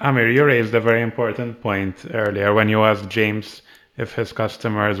 advice. Amir, you raised a very important point earlier when you asked James if his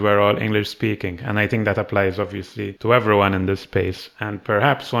customers were all English speaking. And I think that applies obviously to everyone in this space. And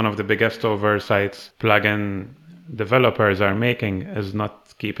perhaps one of the biggest oversights plugin developers are making is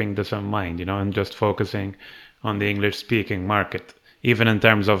not keeping this in mind, and just focusing on the English speaking market, even in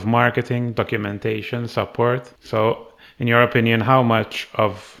terms of marketing, documentation, support. So in your opinion, how much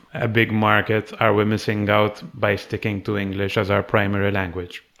of a big market are we missing out by sticking to English as our primary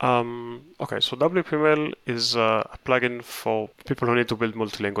language? Okay, so WPML is a plugin for people who need to build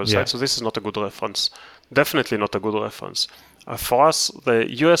multilingual sites. So this is not a good reference. Definitely not a good reference. For us, the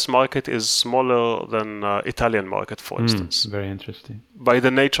US market is smaller than Italian market, for instance. Very interesting. By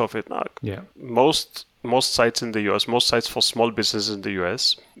the nature of it. Yeah. Most sites in the US, most sites for small businesses in the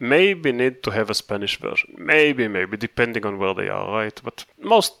US, maybe need to have a Spanish version. Maybe, depending on where they are, right? But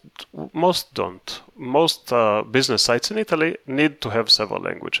most don't. Most business sites in Italy need to have several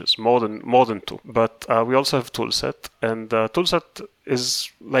languages, more than two. But we also have Toolset, and Toolset is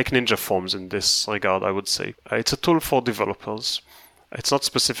like Ninja Forms in this regard, I would say. It's a tool for developers. It's not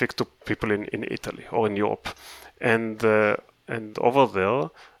specific to people in Italy or in Europe. And over there,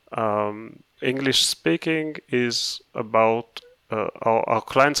 English speaking is about our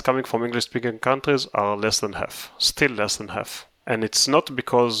clients coming from English speaking countries are still less than half. And it's not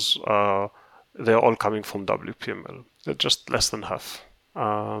because they're all coming from WPML. They're just less than half.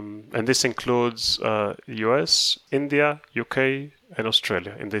 And this includes US, India, UK, and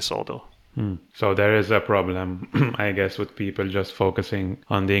Australia in this order. So there is a problem, I guess, with people just focusing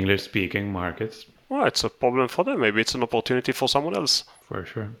on the English speaking markets. Well, it's a problem for them. Maybe it's an opportunity for someone else. For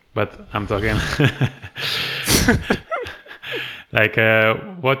sure. But I'm talking like,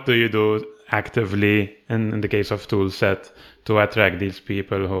 what do you do actively in the case of Toolset to attract these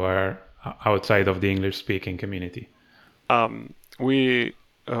people who are outside of the English-speaking community? We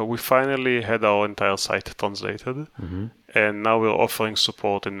finally had our entire site translated, and now we're offering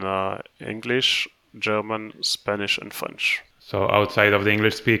support in English, German, Spanish, and French. So outside of the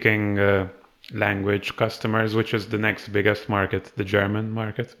English-speaking language customers, which is the next biggest market, the German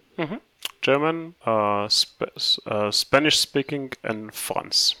market? German, Spanish-speaking, and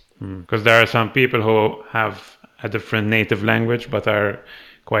France. Because there are some people who have a different native language but are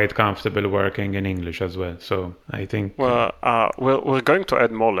quite comfortable working in English as well. So I think... Well, we're going to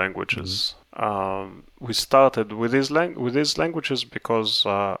add more languages. We started with these languages because,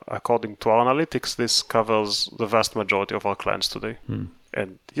 according to our analytics, this covers the vast majority of our clients today.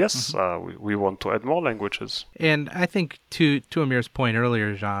 And yes, we want to add more languages. And I think to Amir's point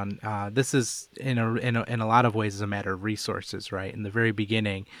earlier, Jean, this is in a lot of ways is a matter of resources, right? In the very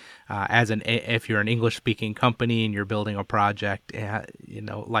beginning, if you're an English-speaking company and you're building a project,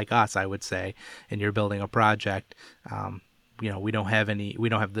 like us, I would say, and you're building a project, we don't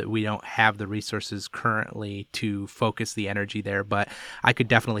have the resources currently to focus the energy there. But I could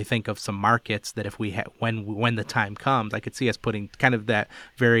definitely think of some markets that if we when the time comes, I could see us putting kind of that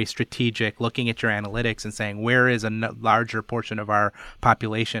very strategic, looking at your analytics and saying where is a larger portion of our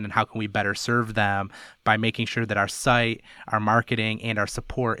population and how can we better serve them by making sure that our site, our marketing, and our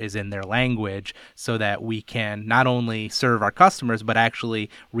support is in their language, so that we can not only serve our customers but actually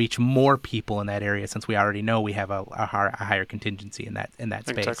reach more people in that area, since we already know we have a higher contingency in that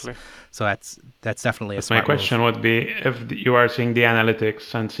space. Exactly. So that's definitely a smart My question move. would be, if you are seeing the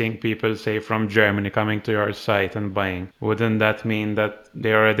analytics and seeing people, say, from Germany coming to your site and buying, wouldn't that mean that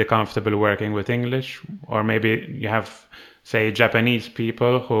they're already comfortable working with English? Or maybe you have, say, Japanese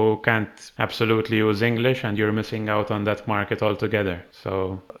people who can't absolutely use English, and you're missing out on that market altogether.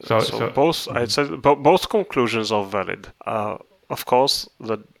 So both, I'd say, both conclusions are valid. Of course,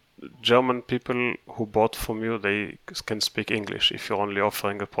 the German people who bought from you, they can speak English if you're only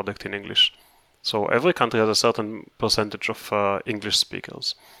offering a product in English. So every country has a certain percentage of English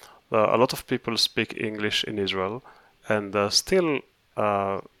speakers. A lot of people speak English in Israel, and still,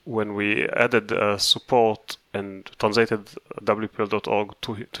 when we added support and translated WPL.org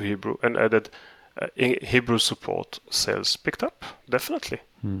to Hebrew and added Hebrew support, sales picked up, definitely.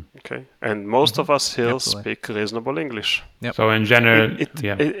 Okay, and most of us here speak reasonable English. Yep. So in general,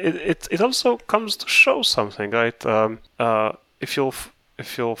 it also comes to show something, right? If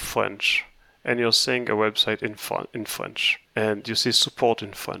you're French and you're seeing a website in French and you see support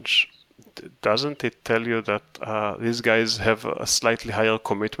in French, doesn't it tell you that these guys have a slightly higher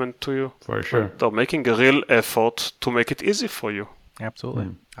commitment to you? For sure. They're making a real effort to make it easy for you.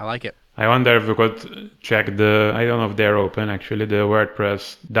 Absolutely. I like it. I wonder if we could check I don't know if they're open actually, the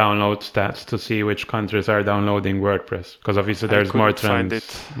WordPress download stats to see which countries are downloading WordPress. Because obviously there's more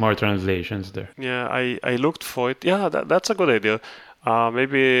translations there. Yeah, I looked for it. Yeah, that's a good idea.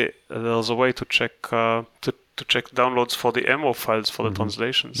 Maybe there's a way to check to check downloads for the MO files for the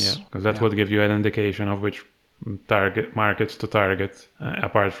translations. Yeah, because that would give you an indication of which target markets to target,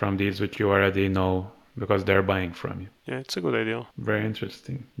 apart from these which you already know because they're buying from you. Yeah, it's a good idea. Very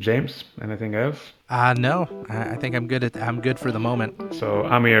interesting. James, anything else? No, I think I'm good for the moment. So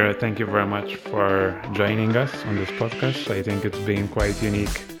Amir, thank you very much for joining us on this podcast. I think it's been quite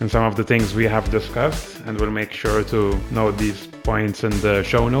unique in some of the things we have discussed, and we'll make sure to note these points in the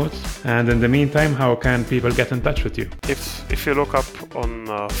show notes. And in the meantime, how can people get in touch with you? If you look up on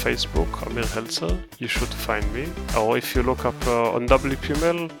Facebook, Amir Helzer, you should find me. Or if you look up on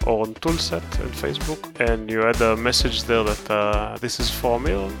WPML or on Toolset and Facebook, and you add a message there that this is for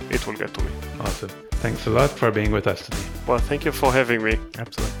Amir, it will get to me. Awesome. Thanks a lot for being with us today. Well, thank you for having me.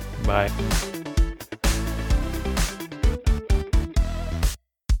 Absolutely. Bye.